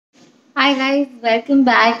Hi guys, welcome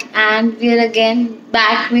back, and we are again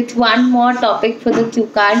back with one more topic for the cue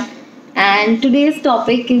card. And today's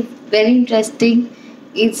topic is very interesting.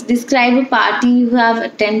 It's describe a party you have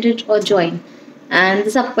attended or joined. And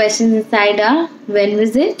the sub questions inside are: when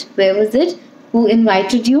was it, where was it, who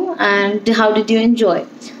invited you, and how did you enjoy?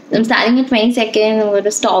 I'm starting at 20 seconds. I'm going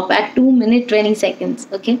to stop at 2 minutes 20 seconds.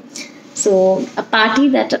 Okay. So a party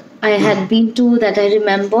that I had been to that I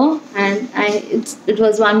remember, and it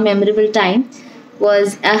was one memorable time,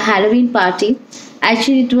 was a Halloween party.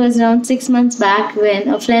 Actually, it was around 6 months back when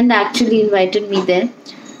a friend actually invited me there.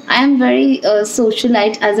 I am very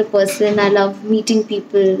socialite as a person. I love meeting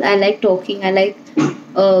people. I like talking. I like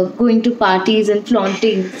going to parties and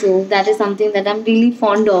flaunting. So that is something that I'm really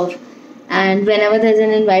fond of. And whenever there's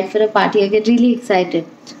an invite for a party, I get really excited.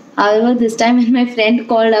 However, this time when my friend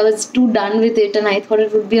called, I was too done with it and I thought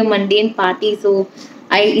it would be a mundane party. So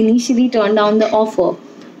I initially turned down the offer.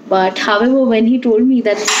 But however, when he told me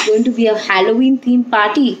that it was going to be a Halloween themed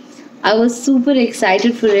party, I was super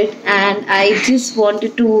excited for it and I just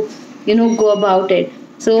wanted to, go about it.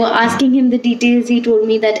 So asking him the details, he told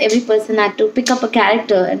me that every person had to pick up a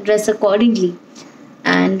character and dress accordingly.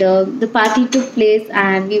 And the party took place,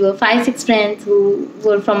 and we were 5 6 friends who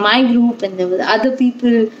were from my group, and there were other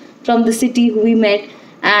people from the city who we met.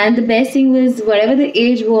 And the best thing was, whatever the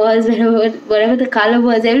age was, whatever the color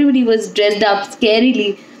was, everybody was dressed up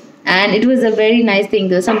scarily, and it was a very nice thing.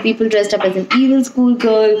 There were some people dressed up as an evil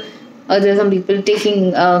schoolgirl, or there were some people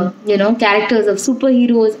taking characters of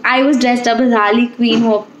superheroes. I was dressed up as Harley Quinn,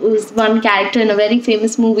 who was one character in a very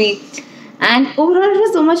famous movie. And overall, it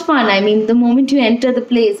was so much fun. I mean, the moment you enter the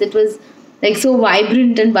place, it was like so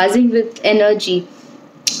vibrant and buzzing with energy.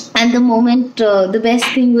 And the best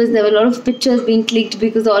thing was, there were a lot of pictures being clicked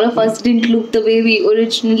because all of us didn't look the way we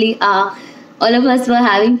originally are. All of us were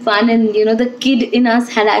having fun, and the kid in us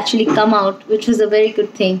had actually come out, which was a very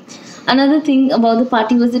good thing. Another thing about the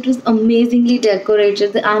party was it was amazingly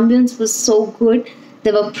decorated. The ambience was so good.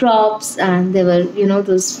 There were props, and there were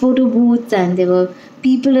those photo booths, and there were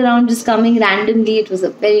people around just coming randomly. It was a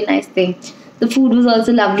very nice thing. The food was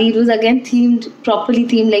also lovely. It was again themed, properly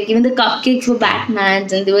themed. Like, even the cupcakes were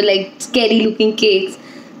Batman's, and they were like scary looking cakes.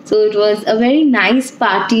 So it was a very nice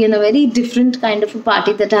party and a very different kind of a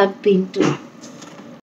party that I've been to.